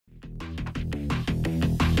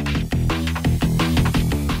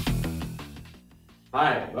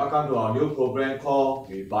Hi, welcome to our new program called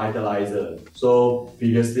Revitaliser. So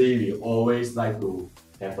previously, we always like to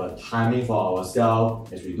have a timing for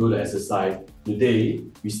ourselves as we do the exercise. Today,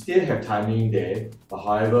 we still have timing there, but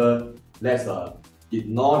however, let's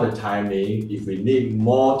ignore the timing. If we need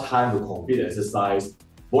more time to complete the exercise,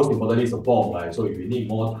 most importantly is the form, right? So if we need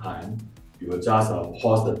more time, we will just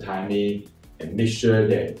pause the timing and make sure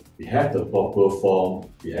that we have the proper form,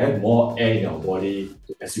 we have more air in our body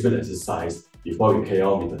to execute the exercise before we carry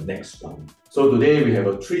on with the next one. So today we have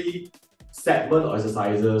a 3 segment of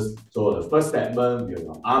exercises. So the first segment, we have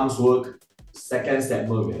our arms work. Second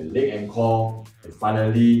segment, we have leg and core. And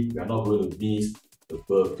finally, we are not going to miss the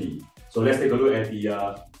burpee. So let's take a look at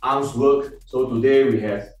the arms work. So today we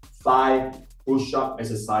have 5 push-up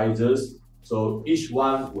exercises. So each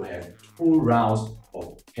one will have 2 rounds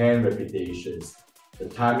of 10 repetitions. The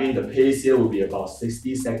timing, the pace here will be about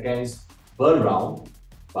 60 seconds per round.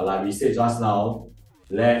 But like we said just now,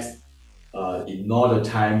 let's ignore the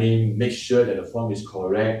timing, make sure that the form is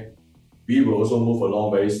correct. We will also move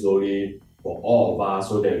along very slowly for all of us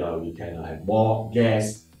so that we can have more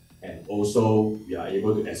gas and also we are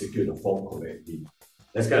able to execute the form correctly.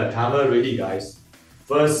 Let's get a timer ready, guys.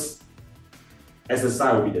 First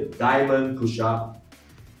exercise will be the diamond push-up.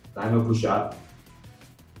 Diamond push-up.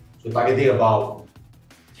 So targeting about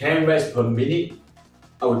 10 reps per minute,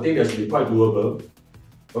 I would think that should be quite doable.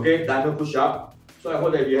 Okay, diamond push-up. So I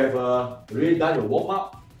hope that you have already done your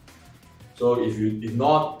warm-up. So if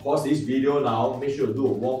not, pause this video now. Make sure to do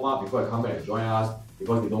a warm-up before you come back and join us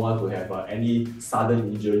because we don't want to have any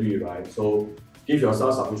sudden injury, right? So give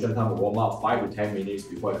yourself sufficient time to warm up 5 to 10 minutes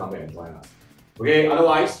before you come back and join us. Okay,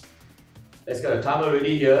 otherwise, let's get a timer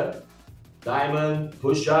ready here. Diamond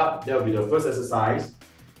push-up, that will be the first exercise.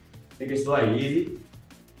 Take it slow and easy.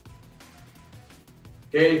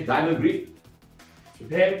 Okay, diamond grip.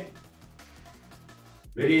 Prepare.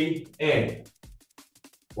 Ready, and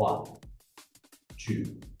 1,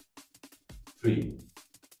 2, 3,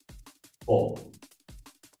 4,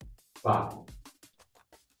 5,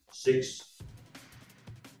 6,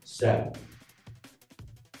 7,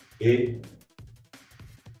 8,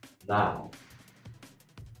 9,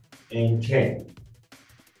 and 10.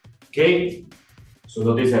 Okay, so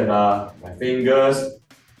notice that my fingers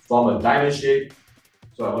form a diamond shape.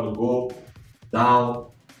 So I want to go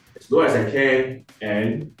down as low as I can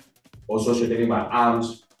and also straightening my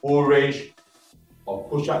arms, full range of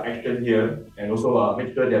push-up action here, and also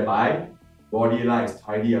make sure that my body line is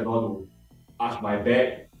tidy. I don't want to arch my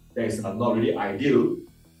back. That is not really ideal.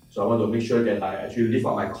 So I want to make sure that I actually lift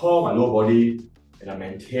up my core, my lower body, and I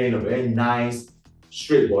maintain a very nice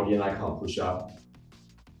straight body line kind of push-up.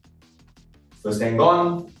 First hand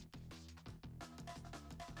gone.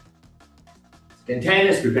 Second 10,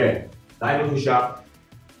 let's prepare. Diamond push-up.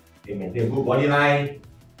 Okay, maintain a good body line.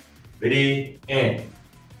 Ready, and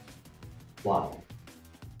 1,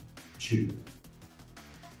 2,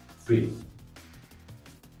 3,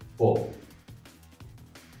 4,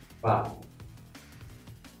 5,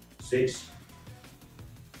 6,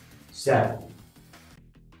 7,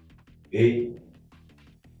 8,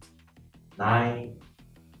 9,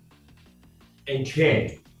 and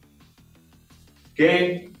 10.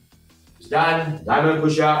 Okay, it's done. Diamond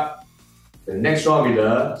push-up. The next one will be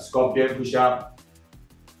the scorpion push-up.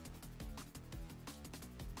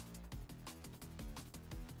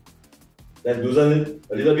 Let's loosen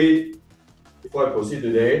a little bit before I proceed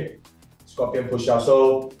today. Scorpion push-up.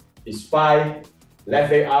 So it's 5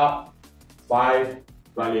 left leg up, 5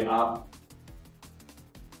 right leg up.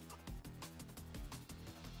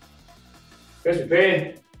 Press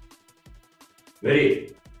prepare.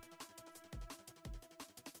 Ready.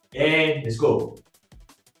 And let's go.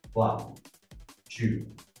 1, 2,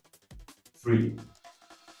 3,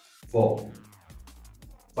 4,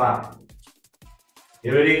 5.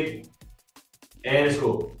 You ready? And let's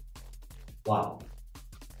go. 1,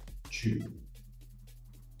 2,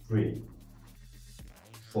 3,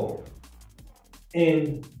 4,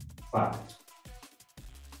 and 5.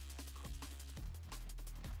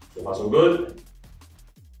 So far so good.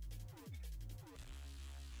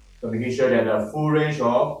 So making sure that the full range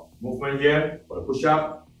of movement here for the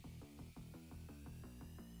push-up.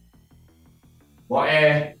 More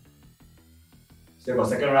air. Still got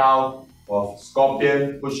second round of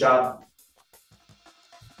scorpion push-up.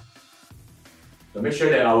 So make sure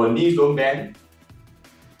that our knees don't bend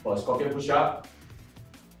for scorpion push-up.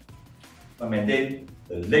 But maintain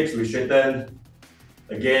the legs will straighten.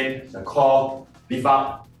 Again, the core lift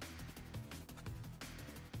up.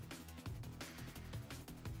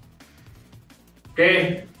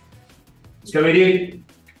 Okay, let's get ready.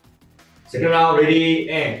 Second round, ready,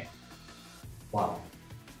 and 1,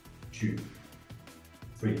 2,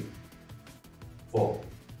 3, 4,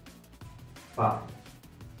 5.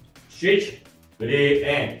 Switch. Ready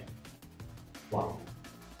and 1,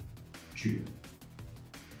 2,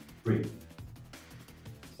 3,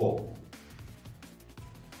 4,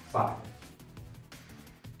 5.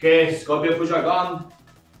 Okay, scorpion push up gone.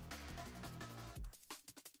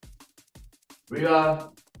 Breathe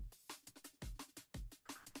out.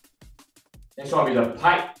 Next one will be the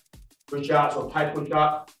pipe push up. So pipe push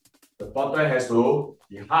up. The bottom has to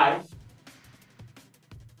be high.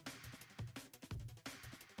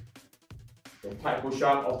 The pipe push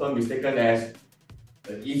up often mistaken as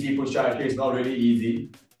an easy push up. Actually, it's not really easy.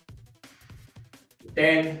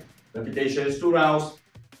 10 repetitions, 2 rounds.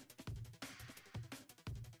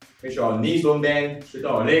 Make sure our knees don't bend, straighten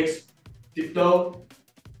our legs, tiptoe.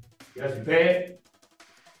 You guys prepare.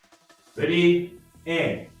 Ready,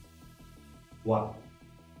 and 1,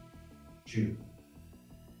 2,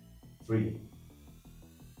 3,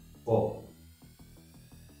 4,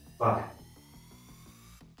 5,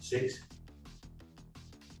 6,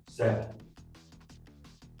 7,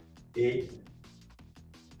 8,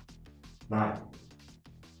 9,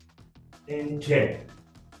 and 10.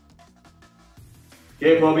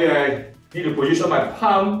 Okay, probably I need to position my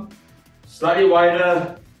palm slightly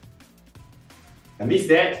wider. I missed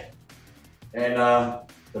that, and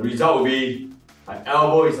the result will be my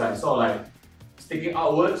elbow is like sort of like sticking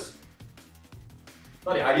outwards.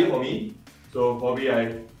 Not the ideal for me, so probably I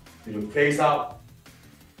need to place out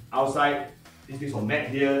outside this piece of mat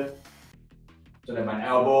here, so that my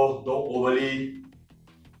elbow don't overly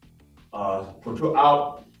protrude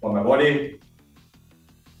out from my body.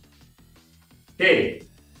 Okay,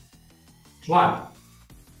 1,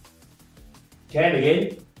 10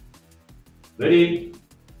 again. Ready,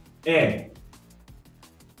 and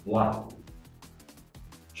 1,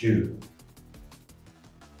 2,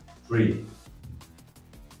 3,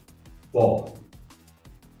 4,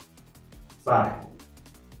 5,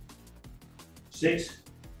 6,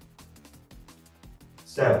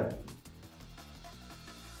 7,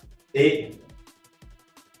 8,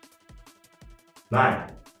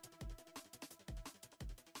 9,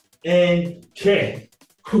 and 10.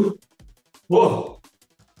 Whoa!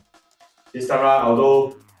 This time around,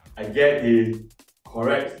 although I get the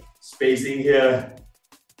correct spacing here,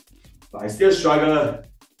 but I still struggle.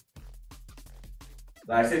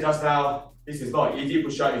 Like I said just now, this is not an easy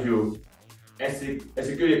push-up if you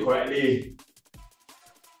execute it correctly.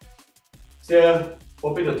 Still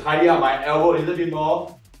hoping to tidy up my elbow a little bit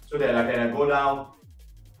more so that I can go down,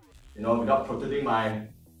 without protruding my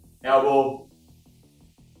elbow.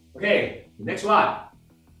 Okay, next one.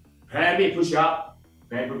 Pyramid push-up.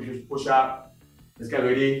 Pyramid push-up. Let's get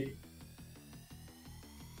ready.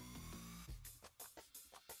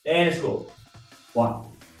 And let's go. 1,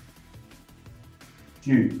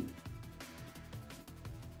 2,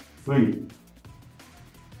 3,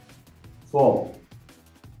 4,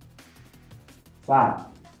 5,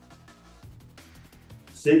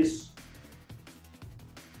 6,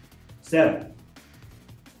 7,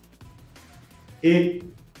 8,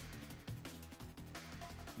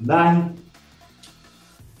 9,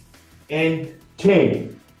 and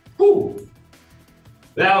 10. Whew.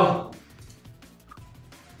 Well,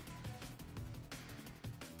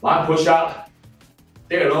 one push up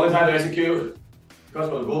take a longer time to execute because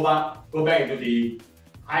we'll go back into the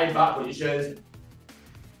high bar positions,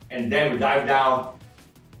 and then we dive down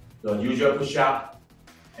the usual push up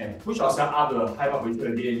and push ourselves up to the high bar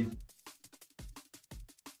position again.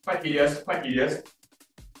 Quite tedious.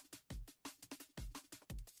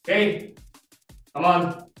 Okay, come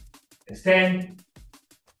on, extend,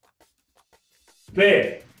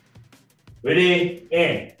 play, ready,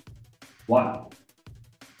 and 1,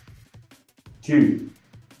 2,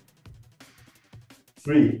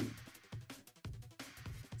 3,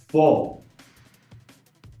 4,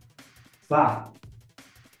 5,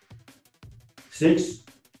 6,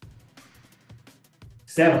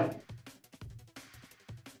 7,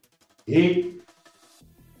 8,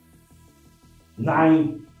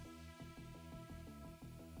 9,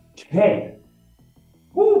 10.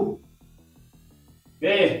 Woo!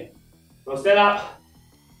 Okay, go stand up.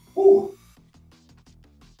 Woo!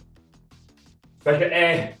 Special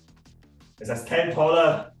air as I stand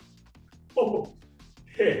taller. Oh.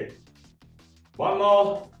 Okay. One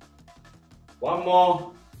more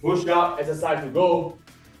push up exercise to go.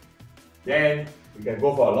 Then we can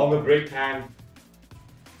go for a longer break time.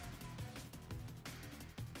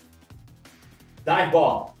 Dive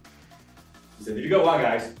ball. It's a difficult one,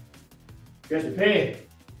 guys. Guys, prepare.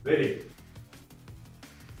 Ready.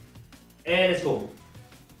 And let's go.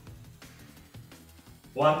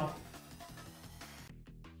 1,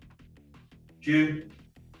 2,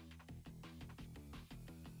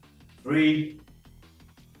 3,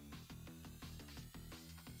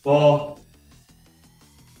 4,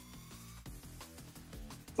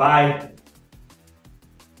 5,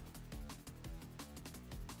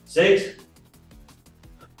 6,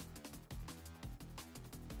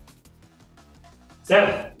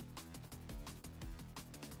 7,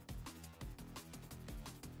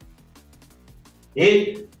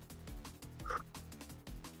 8,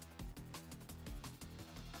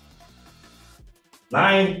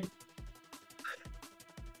 9,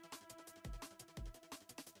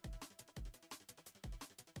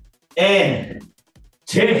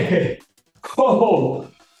 10. Oh,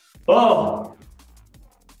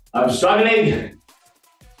 I'm struggling.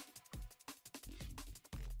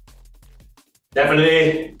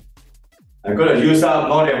 Definitely, I'm gonna use up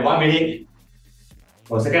more than 1 minute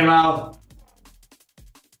for the second round.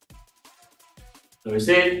 So we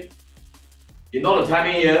see, ignore the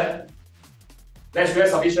timing here. Let's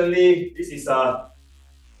rest sufficiently. This is a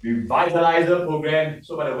Revitaliser program.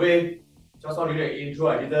 So by the way, just now during the intro,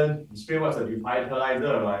 I didn't explain what's a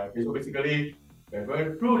Revitaliser, right? Okay, so basically, we're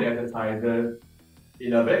going through the exercises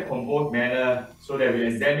in a very composed manner so that we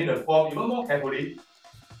examine the form even more carefully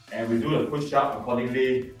and we do the push-up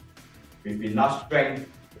accordingly with enough strength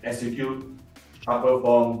to execute sharper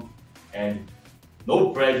form and no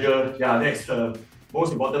pressure. Yeah, that's the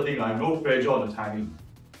most important thing, right? No pressure on the timing.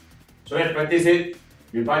 So let's practice it.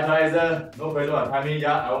 Revitaliser, no pressure on timing.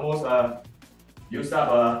 Yeah, I almost used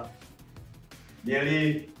up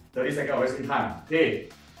nearly 30 seconds of resting time. Okay,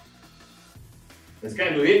 let's get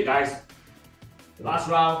into it, guys. The last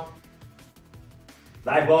round.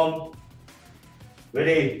 Live bomb.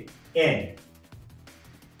 Ready, in.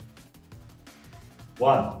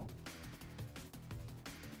 1,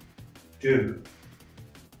 2,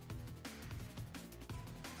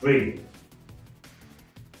 3,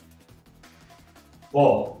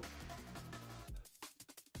 4,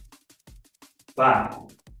 5,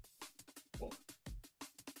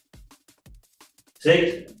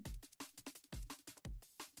 6,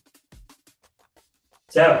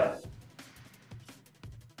 7,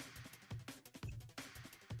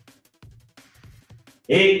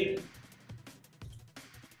 8,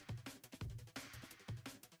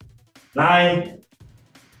 9.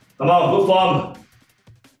 Come on, good form.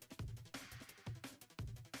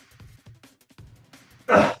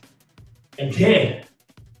 And 10.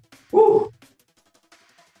 Woo.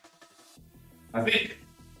 I think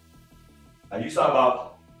I used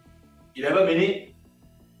about 11 minutes.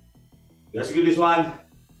 Let's do this one.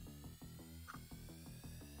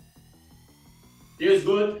 Feels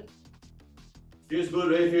good. Feels good,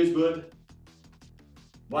 really feels good.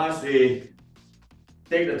 Once we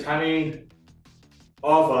take the timing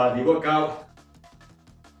of the workout,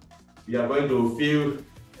 we are going to feel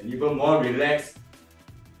even more relaxed,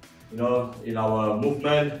 in our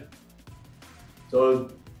movement. So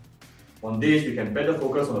on this, we can better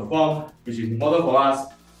focus on the form, which is important for us.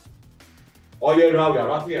 All year round, we are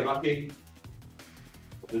rocking and rocking.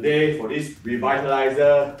 Today, for this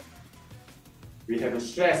Revitaliser, we have to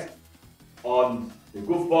stress on the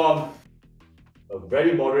good form, a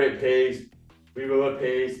very moderate pace, breathable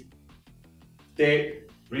pace, take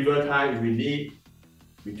breather time if we need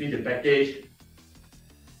between the package.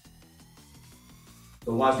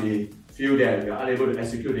 So once we feel that we are unable to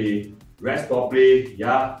execute the rest properly,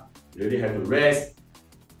 yeah, we really have to rest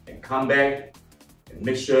and come back and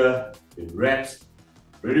make sure the reps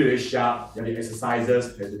really, really sharp, and the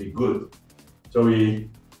exercises have to be good. So we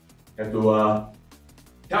have to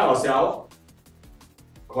tell ourselves,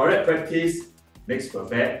 correct practice makes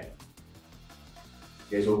perfect.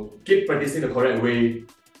 Okay, so keep practicing the correct way,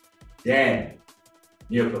 then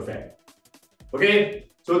near perfect. Okay,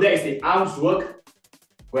 so that is the arms work.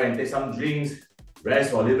 Go and take some drinks,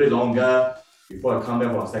 rest for a little bit longer before I come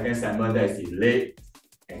back for our second segment. That is the leg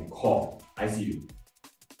and core. I see you.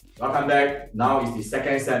 Welcome back. Now is the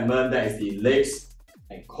second segment. That is the legs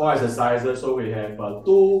and core exercises. So we have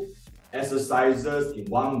 2 exercises in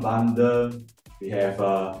one bundle. We have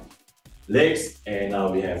legs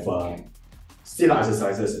and we have sit-up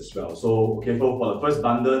exercises as well. So okay, for the first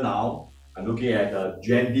bundle now, I'm looking at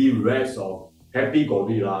 20 reps of happy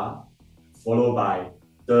gorilla, followed by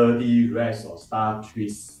 30 reps of star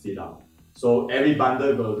twist sit-up. So every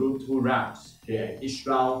bundle will do 2 rounds. Okay, and each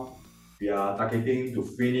round we are targeting to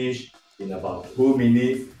finish in about 2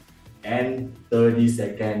 minutes and 30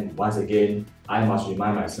 seconds. Once again, I must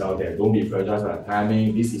remind myself that don't be prejudiced by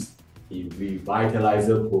timing. This is the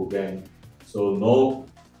Revitaliser program. So no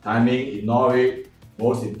timing, ignore it.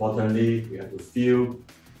 Most importantly, we have to feel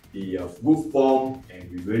the good form and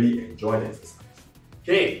we really enjoy the exercise.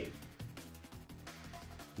 Okay,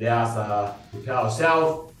 let us prepare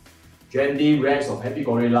ourselves. 20 reps of happy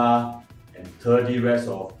gorilla and 30 reps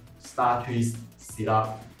of star twist sit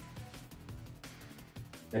up.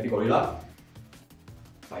 Happy gorilla.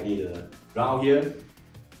 Tidy the ground here.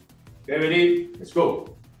 Okay, ready? Let's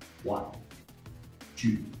go. 1,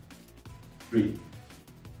 2, 3,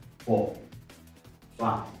 4,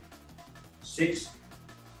 5, 6,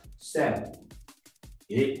 7,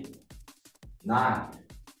 8, 9,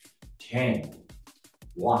 10.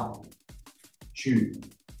 1, 2,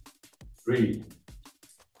 3,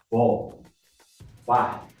 4,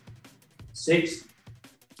 5, 6,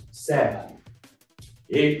 7,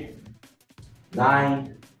 8,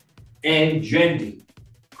 9, and gently.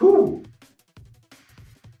 Cool.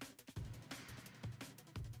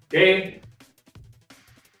 Okay.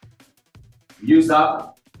 Use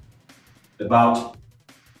up about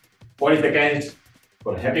 40 seconds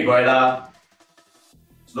for the happy gorilla.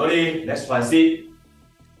 Slowly, let's transit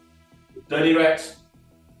 30 reps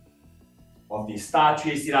of the star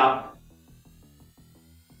tree sit up.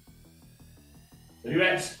 30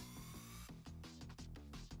 reps.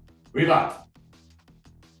 Breathe out.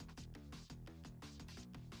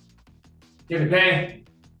 Get prepared.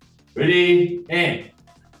 Ready, and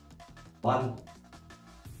 1,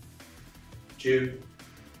 2,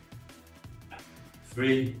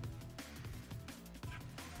 3,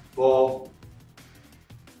 4,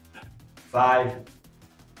 5,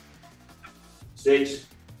 6,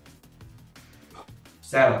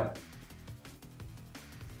 7,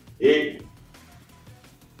 8,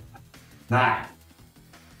 9,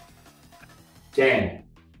 10.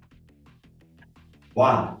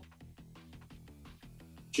 1,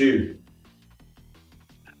 2,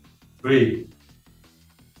 3,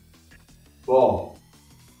 4,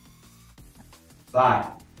 5,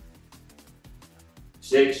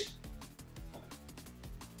 6,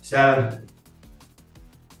 7,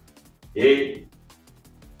 8,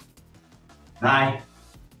 9,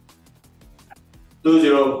 2,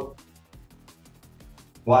 0,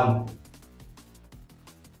 1,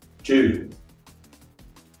 2,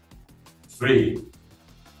 3,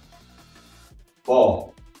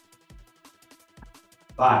 4,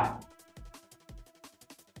 5,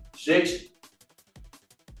 6,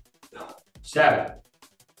 7,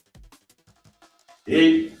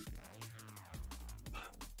 8,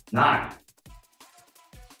 9,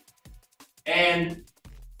 and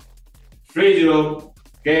 3, 0.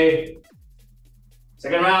 Okay.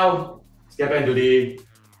 Second round. Step into the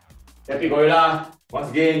happy gorilla once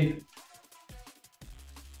again.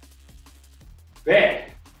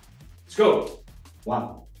 Back. Let's go.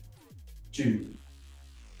 1, 2,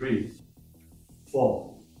 3,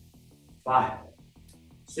 4, 5,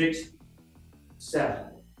 6,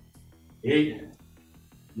 7, 8,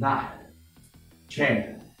 9,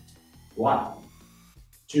 10. 1,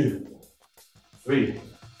 2, 3,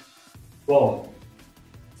 4,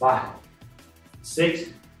 5, 6,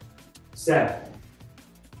 7,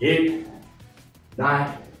 8,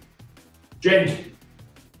 9, 10.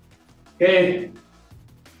 Okay.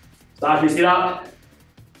 Start to sit up.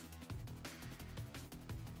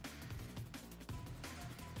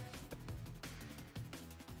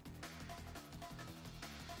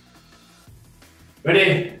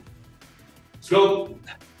 Ready? Let's go.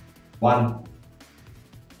 1,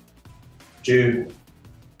 2,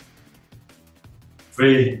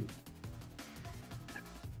 3,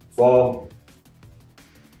 4,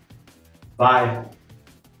 5,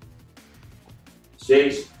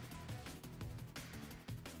 6,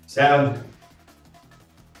 7,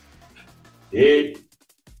 8,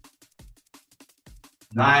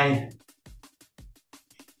 9,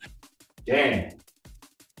 10.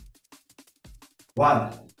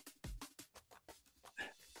 1,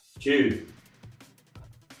 2,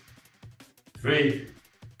 3,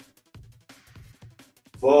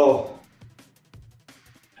 4,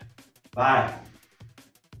 5,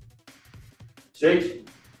 6,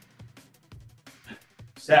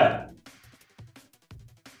 7,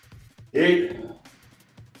 8,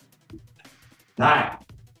 9,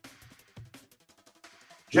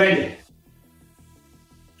 20.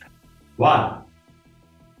 1,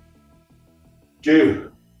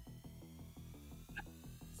 2,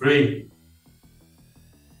 3,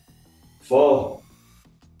 4,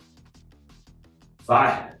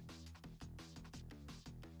 5,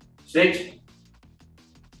 6,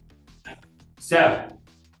 7,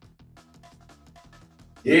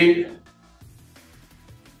 8,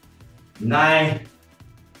 9,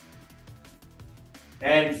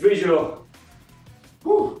 and 3, 0.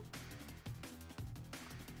 Whew.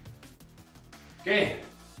 Okay,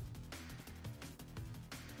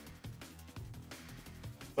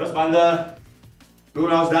 First bundle, 2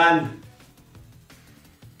 rounds done.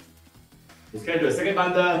 Let's get to the second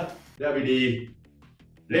bundle. That will be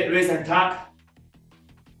the leg raise and tuck,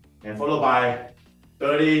 and followed by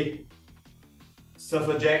 30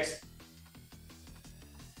 surfer jacks.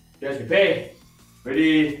 Guys, prepare.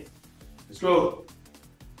 Ready? Let's go.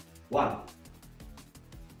 1,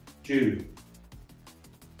 2,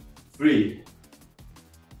 3,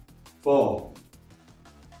 4,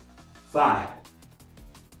 5,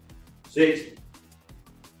 6,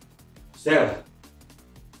 7,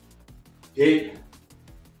 8,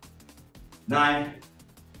 9,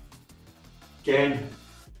 10,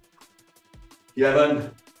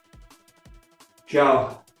 11,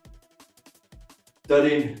 12,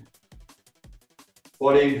 13,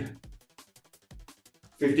 14,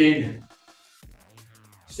 15,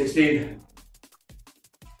 16,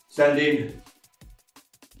 17,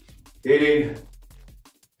 18,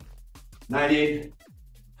 19,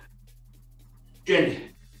 20.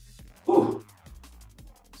 Whew.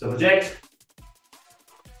 So project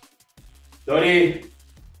 30.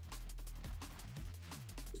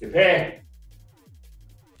 Prepare.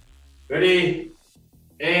 Ready?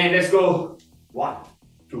 And let's go. 1,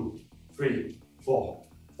 2, 3, 4,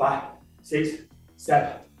 5, 6,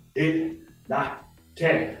 7, 8, 9,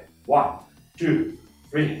 10. 1, 2,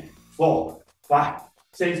 3, 4, 5,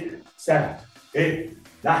 6, 7, 8,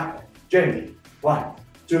 9, 10. 1,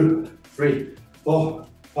 2, 3, 4,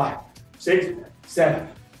 5, 6, 7,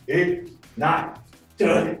 8, 9,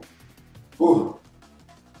 10. Whew.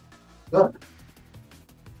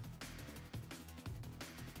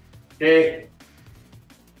 Okay.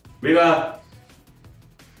 River.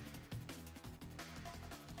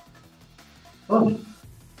 Oh.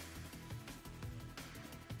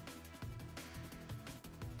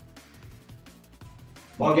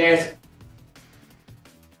 More gas.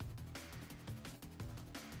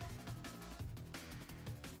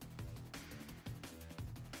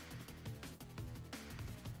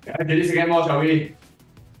 Let's do this again more, shall we?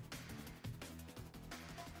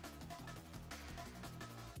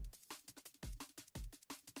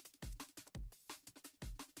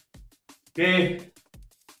 Okay.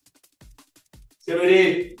 Get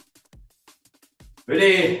ready.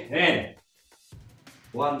 Ready, and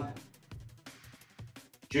 1,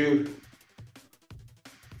 2,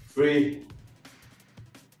 3,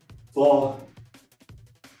 4,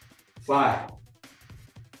 5,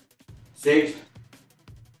 6,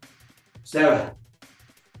 7,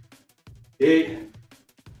 8,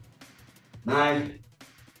 9,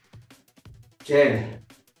 10.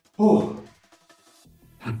 Whew.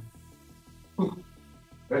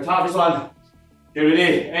 Very tough this one. Get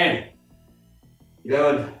ready, and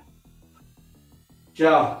 11,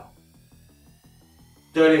 12,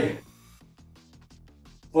 13,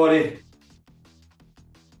 14,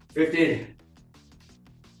 15,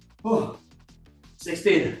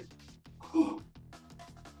 16.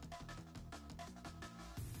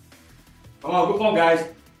 Come on, good form, guys.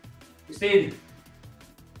 16,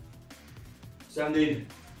 17,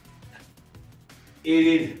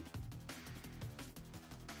 18,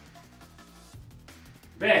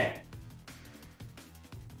 back,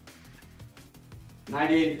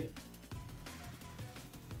 19,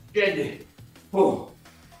 20.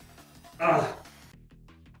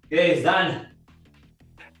 Okay, it's done.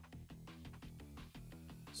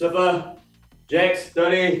 Super, jacks,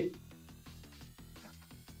 30.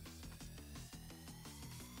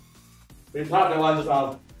 We tuck that one just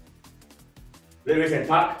now. Then we can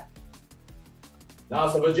tuck. Now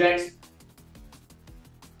super jacks.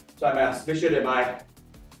 So I must make sure that my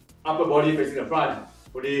upper body facing the front.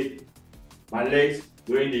 Putting my legs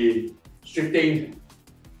doing the shifting.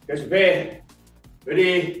 Get prepare.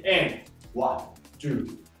 Ready, and 1,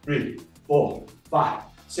 2, 3, 4, 5,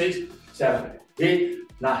 6, 7, 8,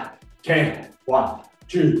 9, 10. 1,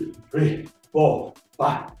 2, 3, 4,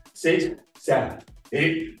 5, 6, 7,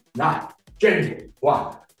 8, 9, 10.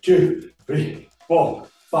 1, 2, 3, 4,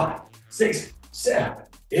 5, 6, 7,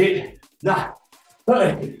 8, 9,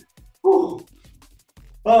 30. Whew.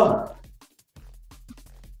 Oh.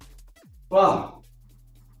 Wow.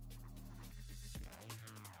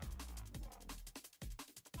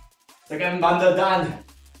 Second bundle done.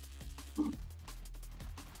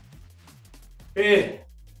 Okay.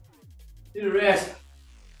 Need to rest.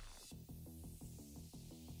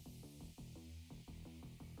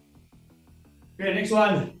 Okay, next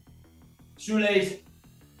one. Shoelace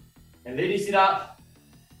and lady sit up.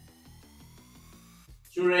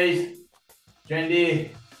 Shoelace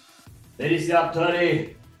 20. Lady sit up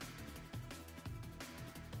 30.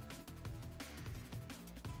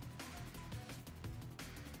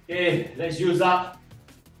 Okay, let's use up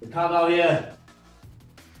The countdown here.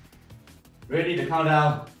 Ready to count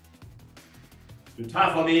down. You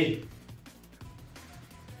time for me.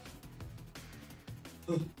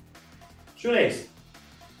 Shoelace.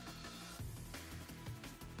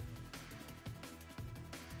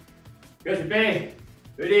 Get prepare.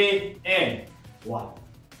 Ready and 1,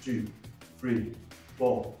 2, 3,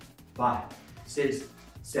 4, 5, 6,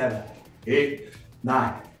 7, 8,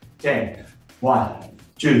 9, 10. 1,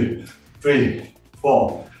 2, 3,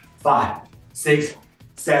 4, 5, 6,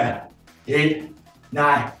 7, 8,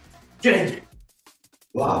 9, 10.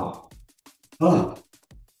 Wow. My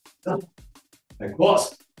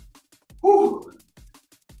quads. Whew.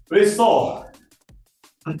 Very sore.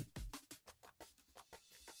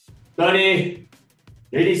 30.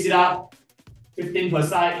 Ready, sit up. 15 per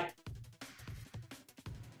side.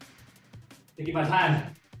 Taking my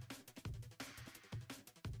time.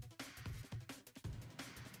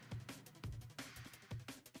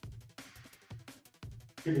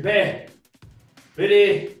 Prepare.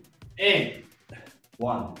 Ready, aim.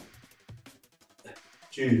 1,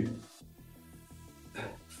 2,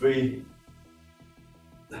 3,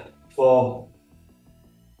 4,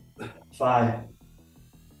 5,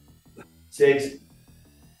 6,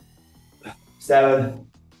 7,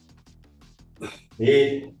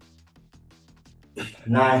 8,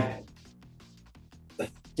 9,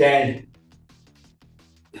 10,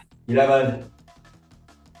 11,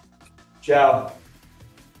 12,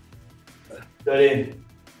 13,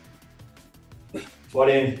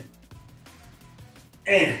 14,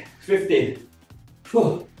 and 15.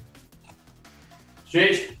 Whew.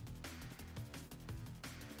 Stretch.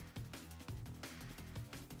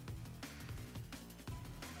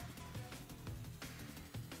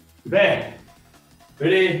 Back.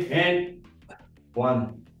 Ready, and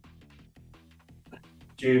 1,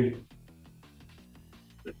 2,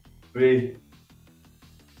 3,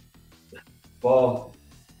 4,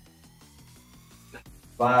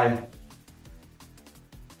 5,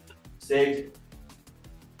 6,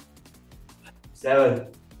 7,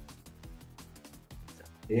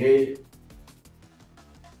 8,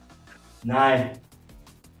 9,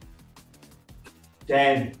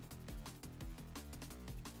 10,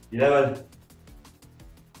 11,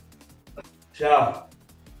 12,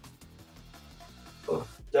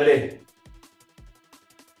 13,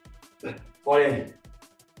 14,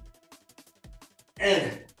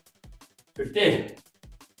 and 15.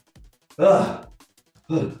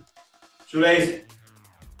 Shoelace.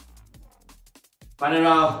 Final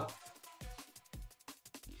round.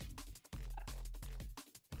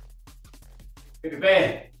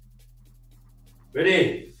 Prepare.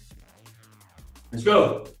 Ready. Let's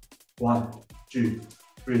go. 1, 2,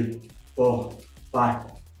 3, 4,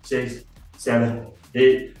 5, 6, 7,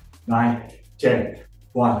 8, 9, 10.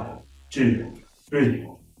 1, 2, 3,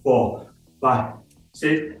 4, 5,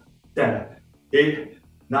 6, 7, 8,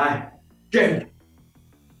 9, 10.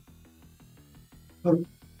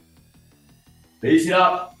 Raise it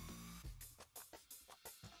up.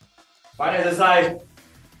 Final exercise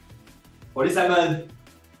for this segment.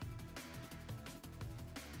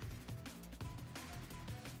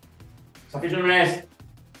 Sufficient rest.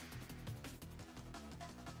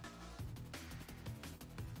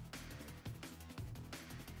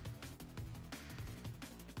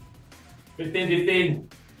 Fifteen.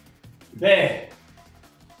 Prepare.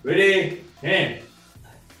 Ready, and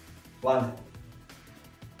 1,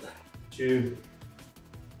 2,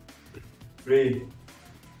 3,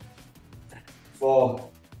 4,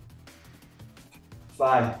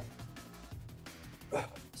 5,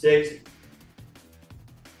 6,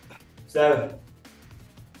 7,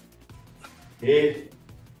 8,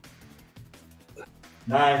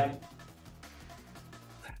 9,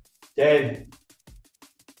 10,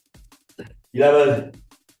 11,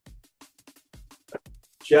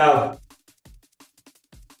 12,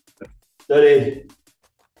 13,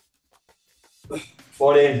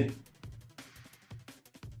 14,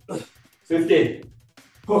 15.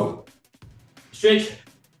 Stretch.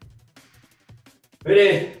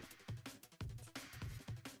 Ready.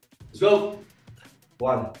 Let's go.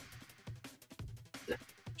 1,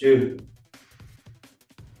 2,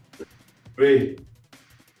 3,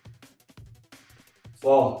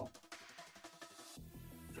 4,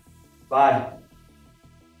 5,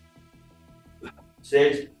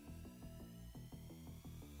 6,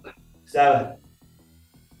 7,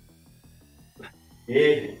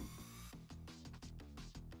 8,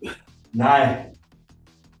 9,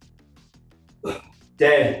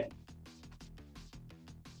 10,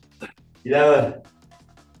 11,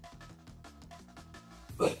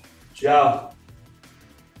 12,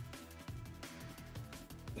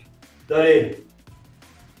 13,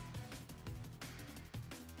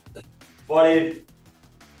 40,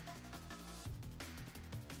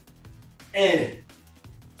 and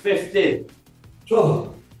 50.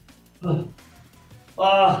 Whoa.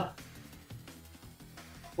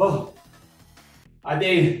 Whoa. I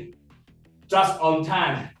think just on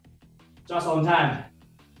time. Just on time.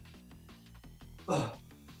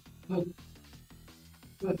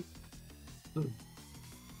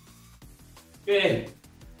 Okay.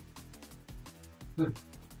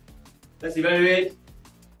 Let's evaluate.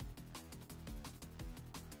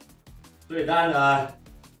 So we've done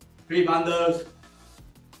 3 bundles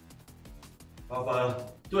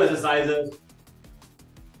of 2 exercises.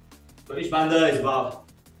 So each bundle is about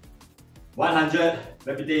 100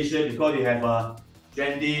 repetition because you have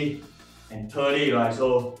 20 and 30, right?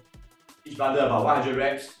 So each bundle about 100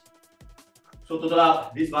 reps. So total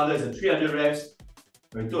up, this bundle is 300 reps.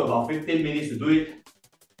 We took about 15 minutes to do it.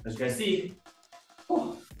 As you can see,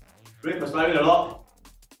 brain perspiring a lot.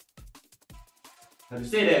 I have to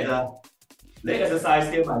say that the leg exercise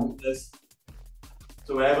still my weakness.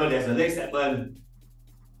 So whenever there's a leg segment,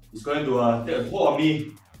 it's going to take a toll on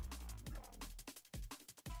me.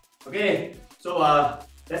 Okay, so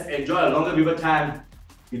let's enjoy a longer river time.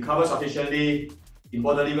 Recover sufficiently.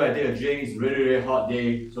 Importantly, go and take a drink. It's really hot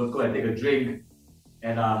day, so go and take a drink.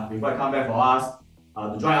 And before I come back for us,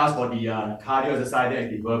 to join us for the cardio exercise, that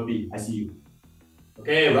is the burpee. I see you.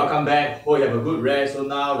 Okay, welcome back. Hope you have a good rest. So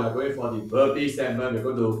now we are going for the burpee segment. We're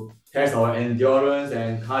going to test our endurance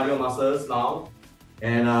and cardio muscles now.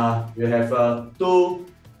 And we have 2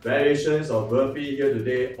 variations of burpee here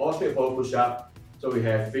today, all straightforward push-up. So we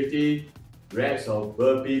have 50 reps of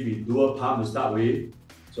burpee with dual pump to start with.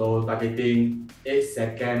 So targeting 8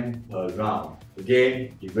 seconds per round.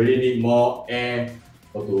 Again, if you really need more air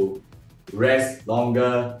or to rest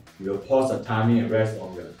longer, you will pause the timing and rest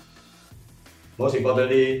longer. Most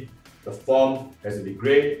importantly, the form has to be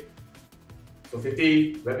great. So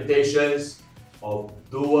 50 repetitions of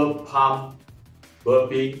dual pump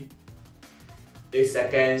burpee, 8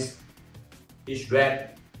 seconds. Each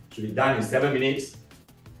rep should be done in 7 minutes.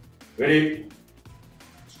 Ready?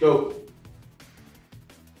 Let's go.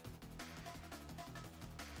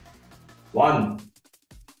 1,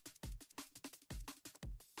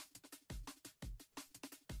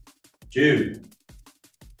 2.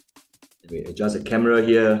 Let me adjust the camera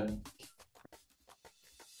here.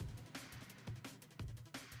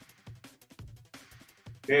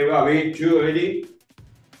 'Okay, where are we? 2 already.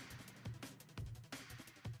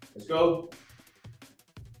 Let's go.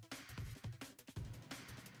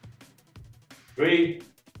 3.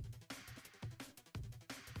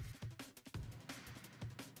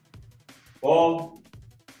 4.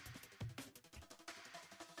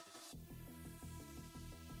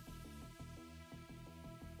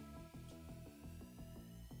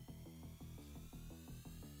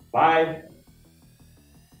 5.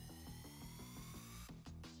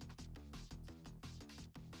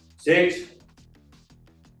 6.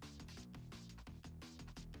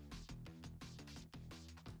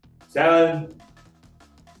 7.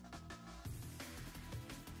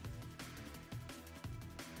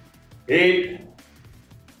 8.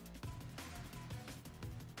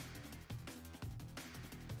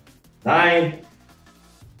 9.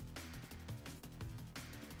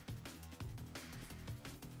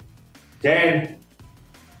 10.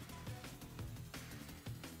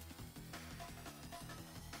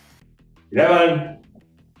 11.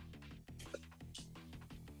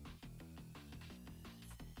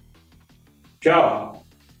 12.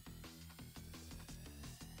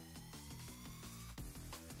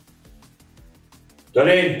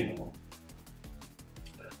 13.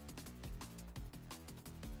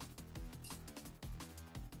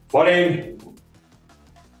 14.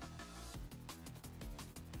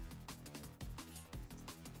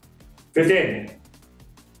 15.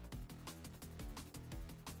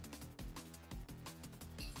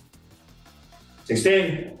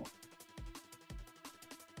 16.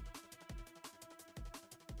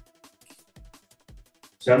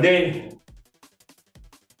 17.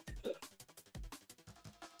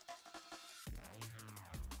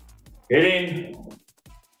 18.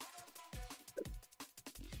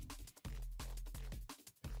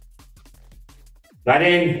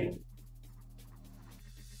 19.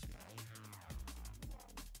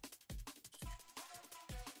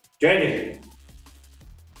 20.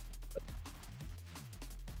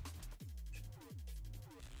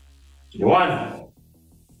 21.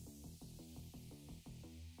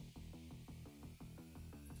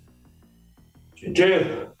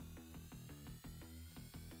 22.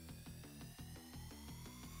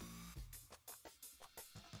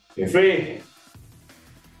 23.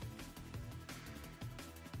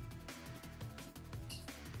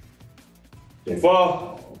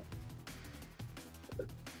 24,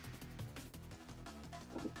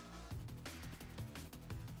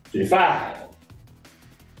 25,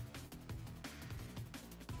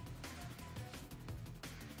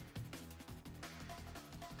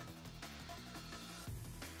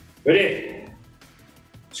 30,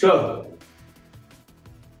 let's go.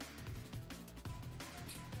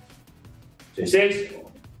 26,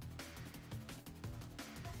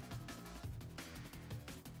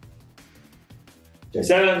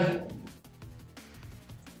 27,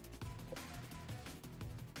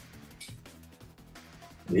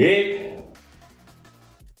 28,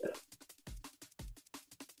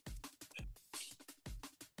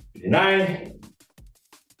 29,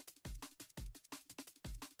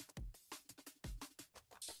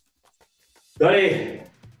 30,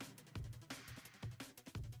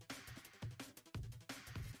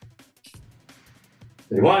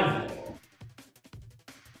 31,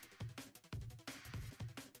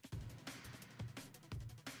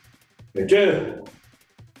 32,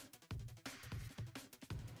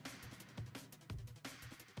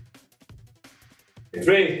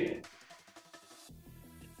 33,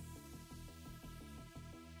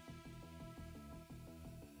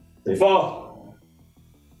 34,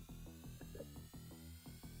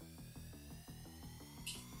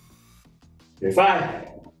 35,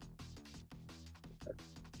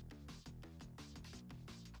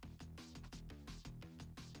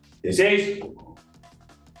 36,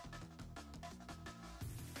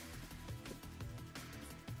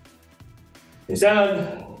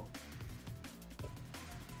 37,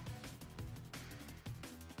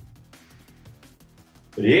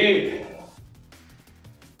 38,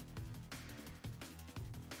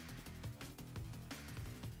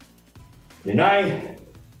 39,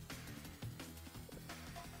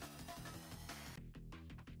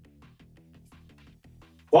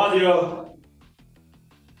 40,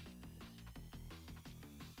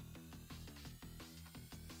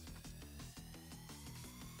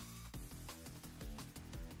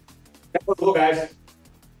 Let's go, guys.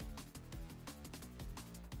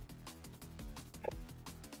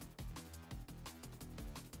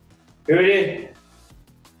 You ready?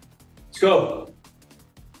 Let's go.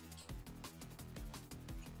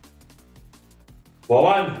 For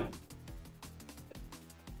 1,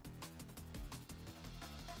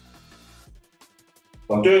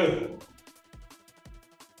 for 2,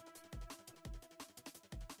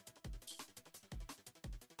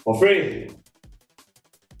 for 3,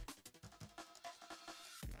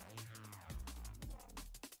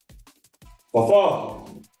 for 4,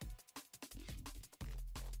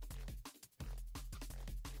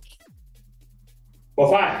 for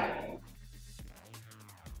 5,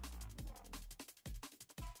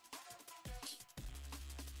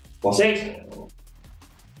 for 6,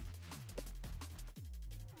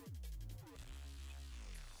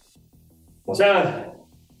 for 7,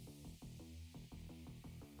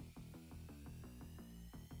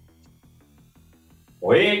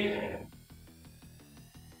 for 8,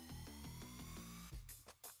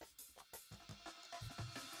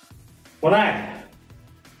 for 9,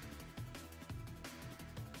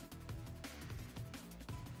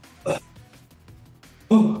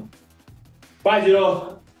 five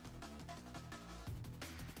zero.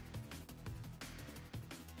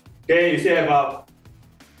 Okay, you still have about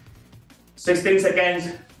 16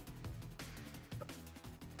 seconds.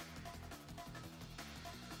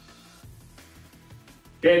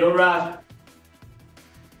 Okay, don't rush.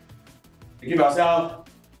 Give yourself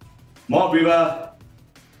more breather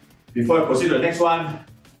before you proceed to the next one.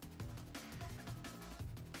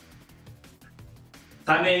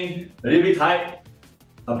 Timing a little bit tight.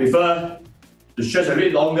 I prefer to stretch a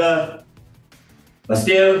bit longer, but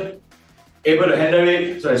still able to handle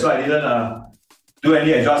it. So that's why I didn't do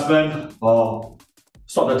any adjustment or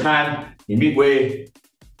stop the time in midway.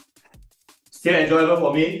 Still enjoyable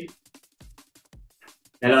for me.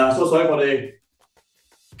 And so sorry for the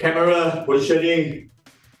camera positioning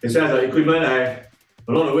as well as the equipment.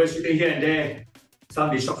 Along the way shooting here and there,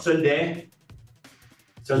 some disruption there.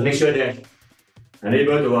 Just make sure that I'm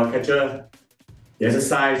able to capture the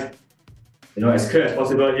exercise, as clear as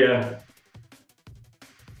possible here.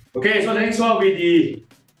 Okay, so the next one will be the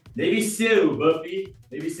Navy SEAL burpee.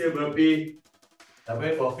 Navy SEAL burpee. I'm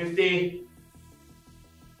going for 50.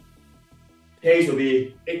 Pace will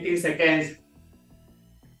be 18 seconds.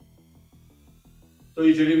 So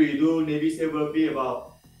usually we do Navy SEAL burpee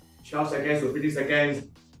about 12 seconds to 15 seconds.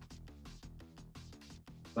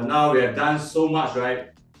 But now we have done so much,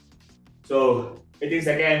 right? So 18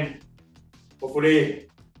 seconds, hopefully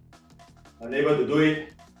I'm able to do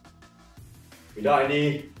it without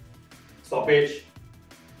any stoppage.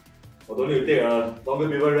 Or don't need to take a longer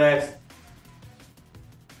period rest.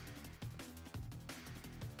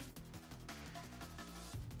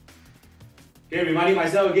 Okay, reminding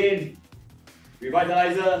myself again,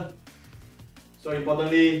 Revitaliser. So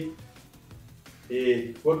importantly,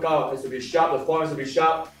 the workout has to be sharp, the form has to be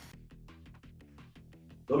sharp.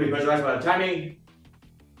 Don't be pressurized by the timing.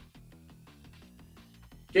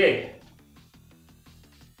 Okay.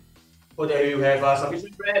 So that you have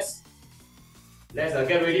sufficient rest. Let's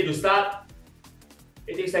get ready to start.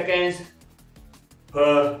 18 seconds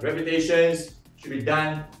per repetitions should be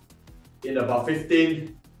done in about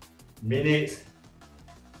 15 minutes.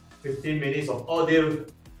 15 minutes of audio.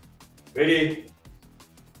 Ready?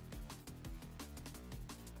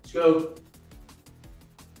 Let's go.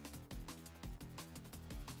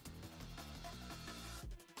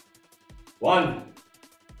 One.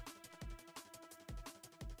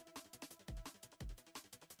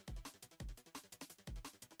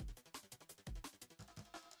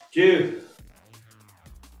 Two.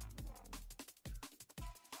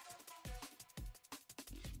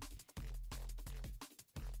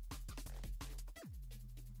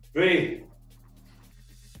 Three.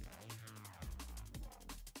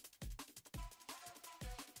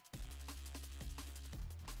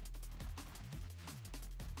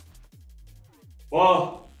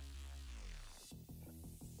 Four.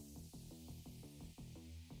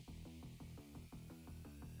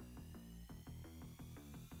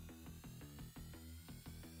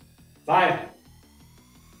 Five.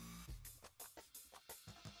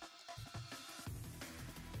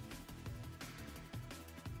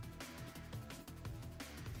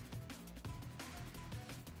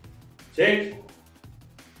 Six.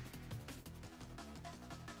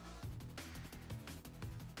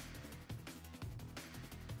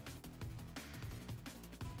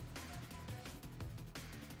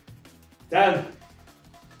 Seven.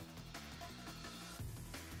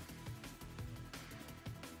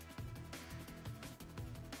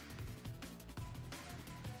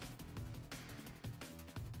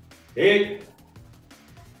 Eight.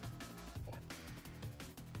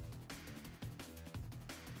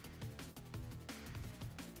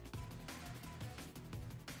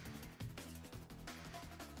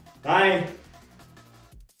 Nine.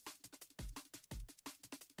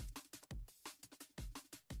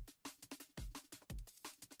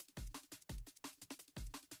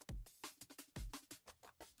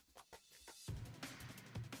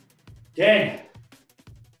 10.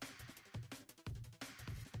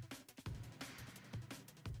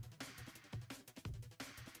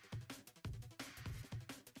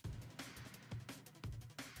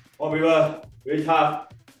 More people, very tough.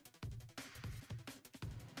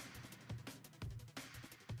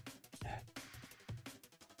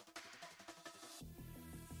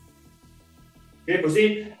 Okay,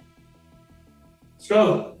 proceed. Let's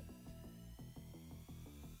go.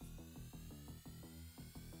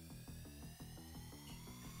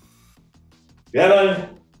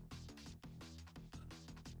 Seven.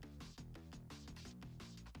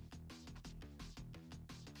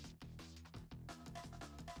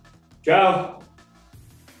 Go.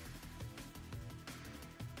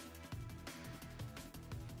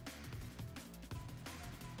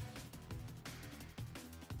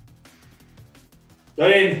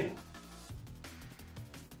 13.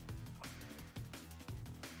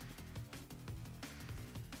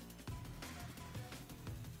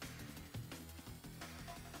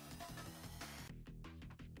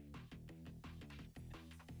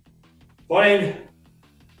 14.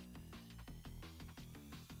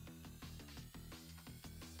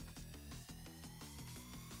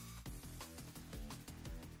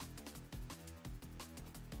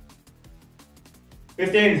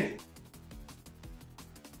 15.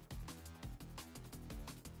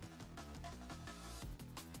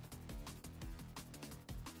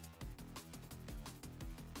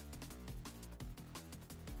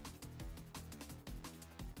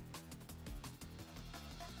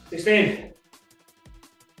 16.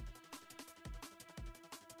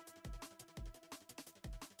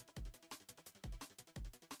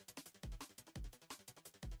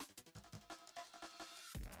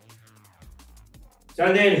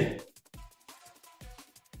 17.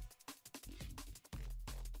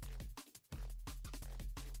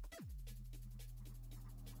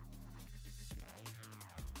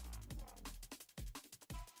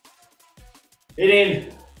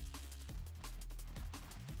 18.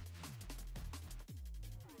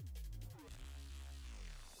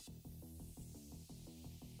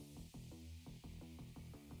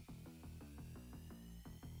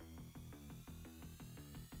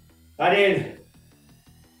 19.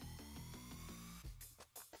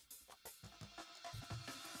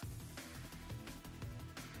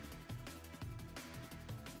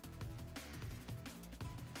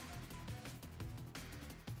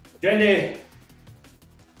 20.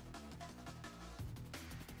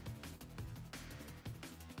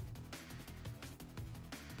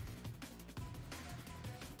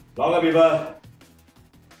 Longer people.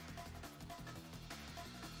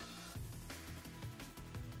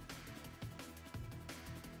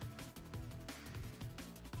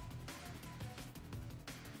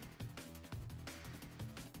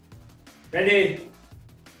 Ready?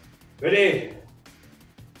 Ready?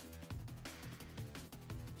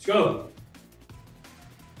 Let's go.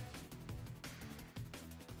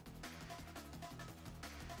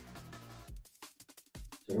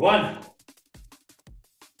 One.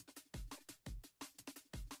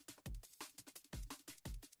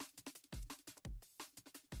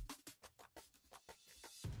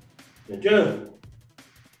 Two.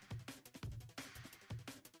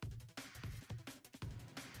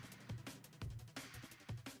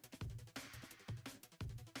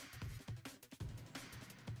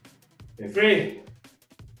 Three.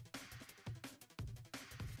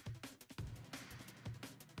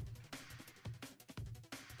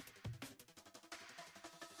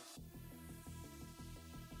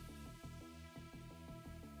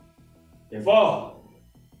 Four.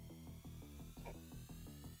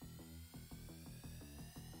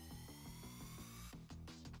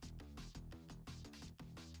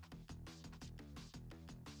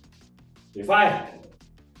 Five.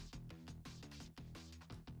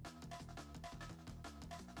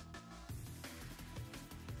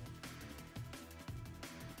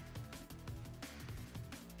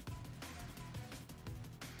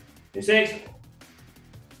 Six.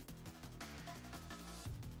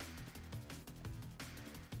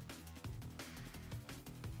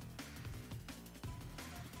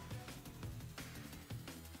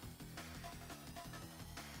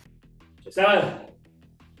 Seven.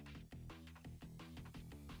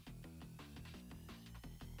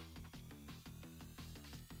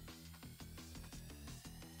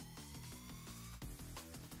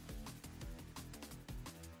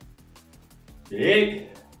 Eight.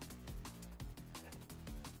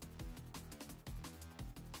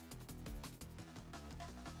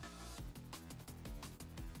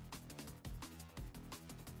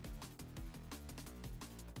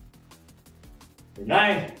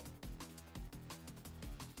 Nine.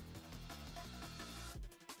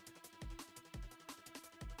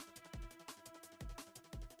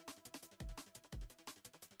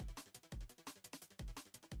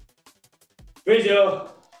 Three zero.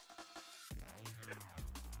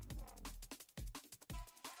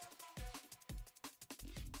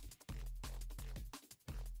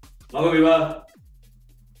 Longer people.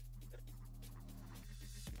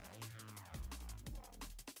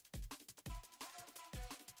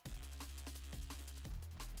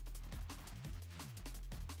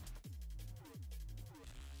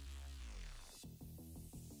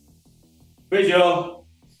 Three zero.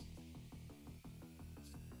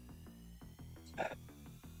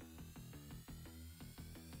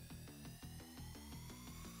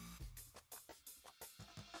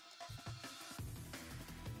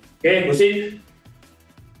 Okay, proceed.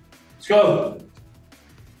 Let's go.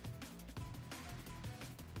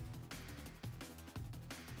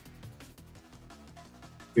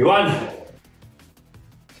 One.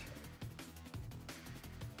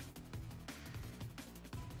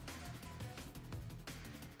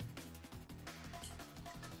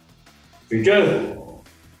 Two.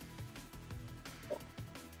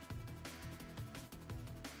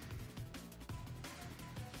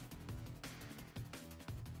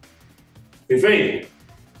 Three.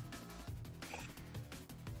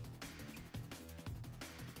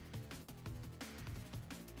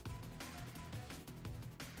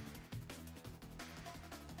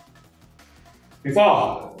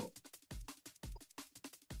 Four.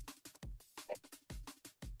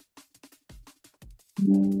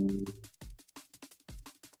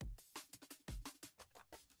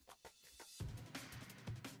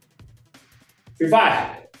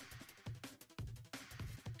 Five.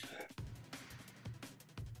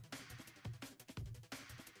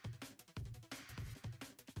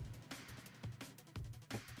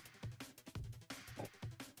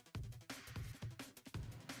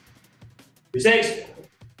 Six.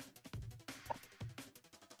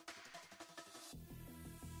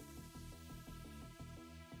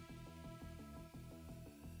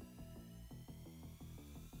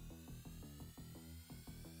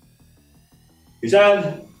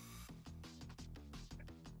 Seven.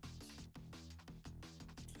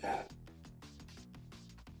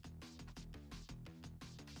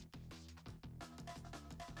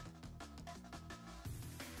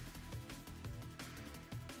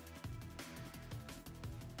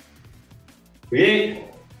 Breathe.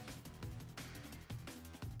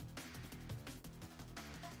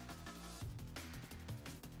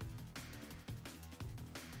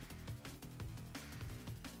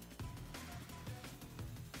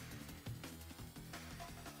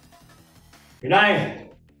 Nine.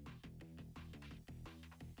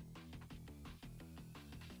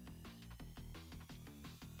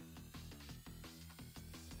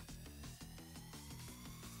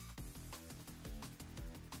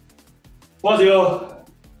 Pause you.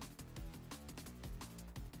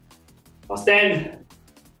 Now stand.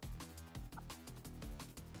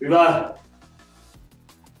 Reverse.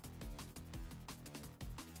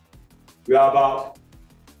 We are about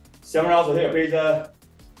 7 rounds of hip raiser.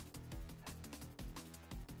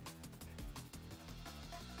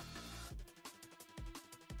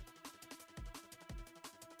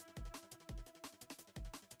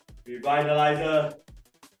 Revitaliser.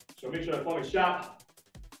 So make sure the form is sharp.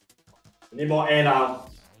 I need more air now.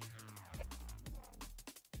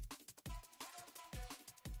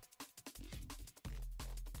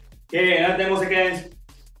 Okay, another 10 more seconds.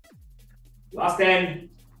 Last 10.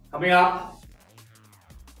 Coming up.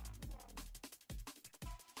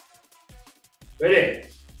 Ready?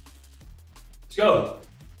 Let's go.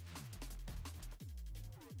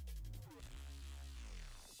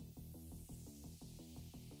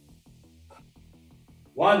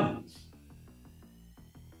 One.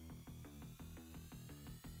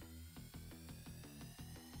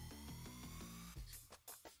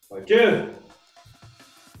 Two.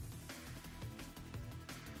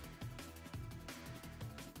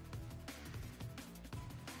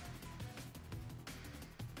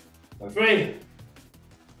 Three.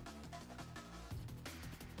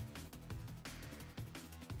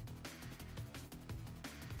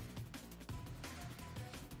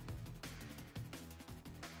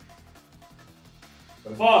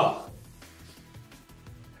 Four.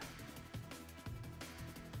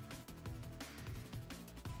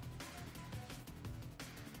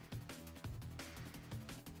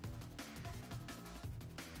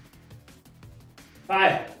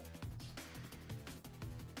 Five.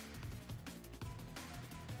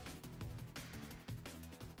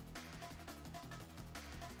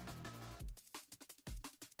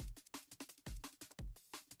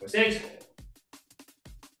 Six.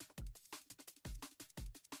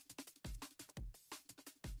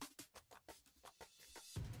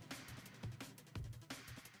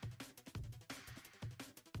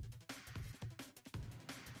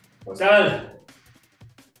 Seven.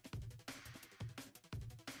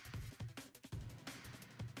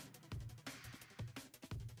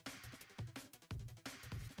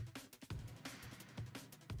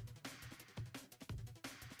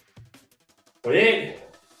 Eight.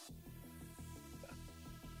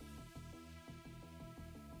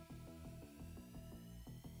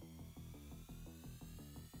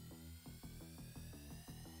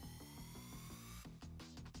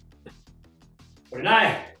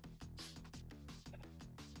 Nine.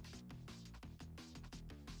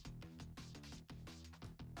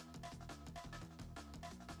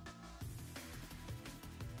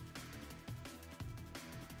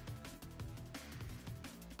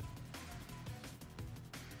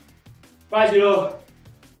 Five zero.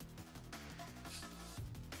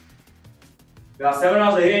 We are 7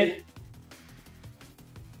 rounds ahead.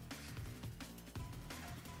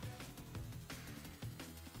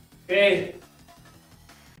 Okay.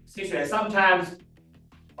 Since we have some time,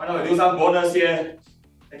 why not we do some bonus here?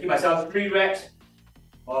 I give myself 3 reps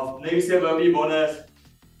of Navy SEAL burpee bonus.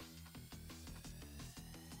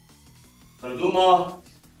 So do more,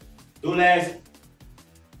 do less.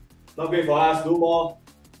 Not great for us, do more.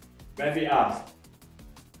 Benefit us.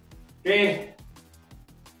 Okay.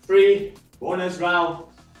 3 bonus round.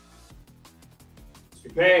 Let's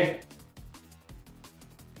prepare.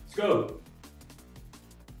 Let's go.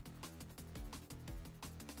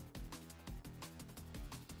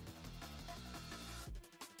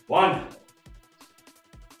 One.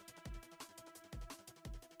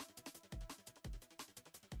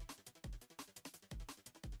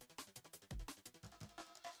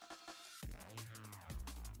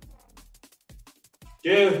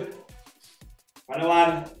 Two. Final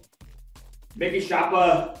one. Make it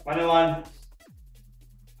sharper. Final one.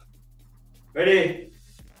 Ready?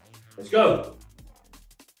 Let's go.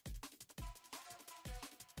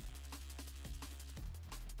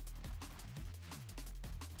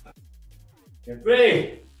 And 3.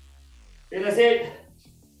 Okay, that's it.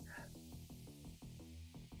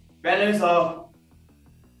 Balance of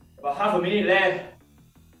about half a minute left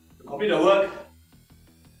to complete the work.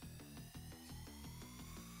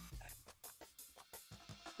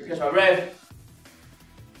 You catch my breath.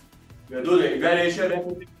 we'll do the evaluation.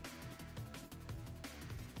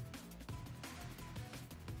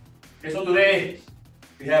 Okay, so today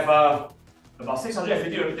we have about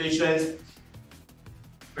 650 repetitions.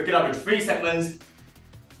 Break it up into 3 segments.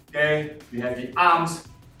 Okay, we have the arms,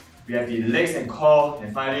 we have the legs and core,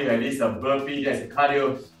 and finally we have this burpee, that's the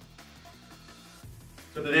cardio.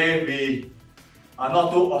 So today we are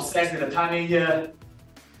not too obsessed with the timing here.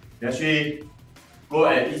 We actually go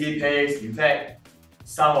at an easy pace. In fact,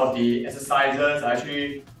 some of the exercises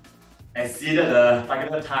actually exceeded the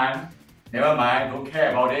targeted time. Never mind, don't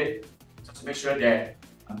care about it. Just to make sure that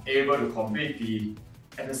I'm able to complete the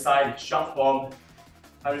exercise in short form.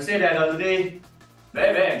 I will say that today,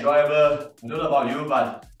 very enjoyable. I don't know about you,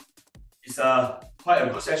 but it's quite a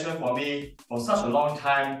good session for me. For such a long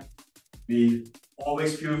time, we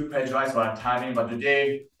always feel pressurized by timing, but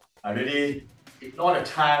today, I really ignore the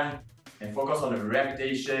time and focus on the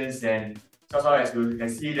repetitions. And just as you can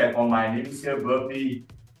see that on my names here, burpee,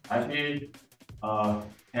 I actually have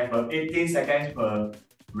 18 seconds per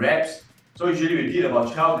reps. So usually we did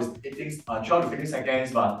about 12 to 15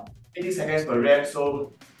 seconds, but 18 seconds per rep,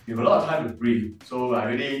 so we have a lot of time to breathe. So I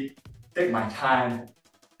really take my time,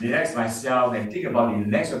 relax myself, and think about the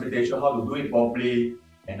next repetition, how to do it properly,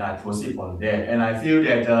 and I proceed from there. And I feel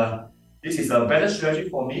that this is a better strategy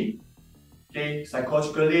for me. Okay,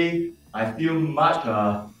 psychologically, I feel much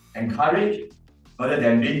encouraged rather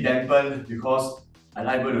than being dampened, because I'm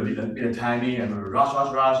able to beat the timing and rush,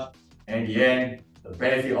 and in the end, the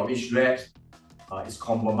benefit of each rep is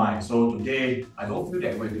compromised. So today, I don't feel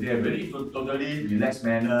that way. Today, I'm really totally relaxed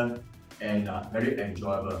manner and very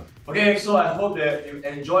enjoyable. Okay, so I hope that you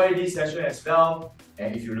enjoy this session as well.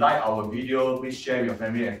 And if you like our video, please share with your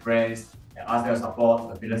family and friends and ask them to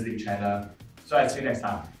support the Fitness League channel. So I'll see you next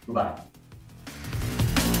time. Goodbye.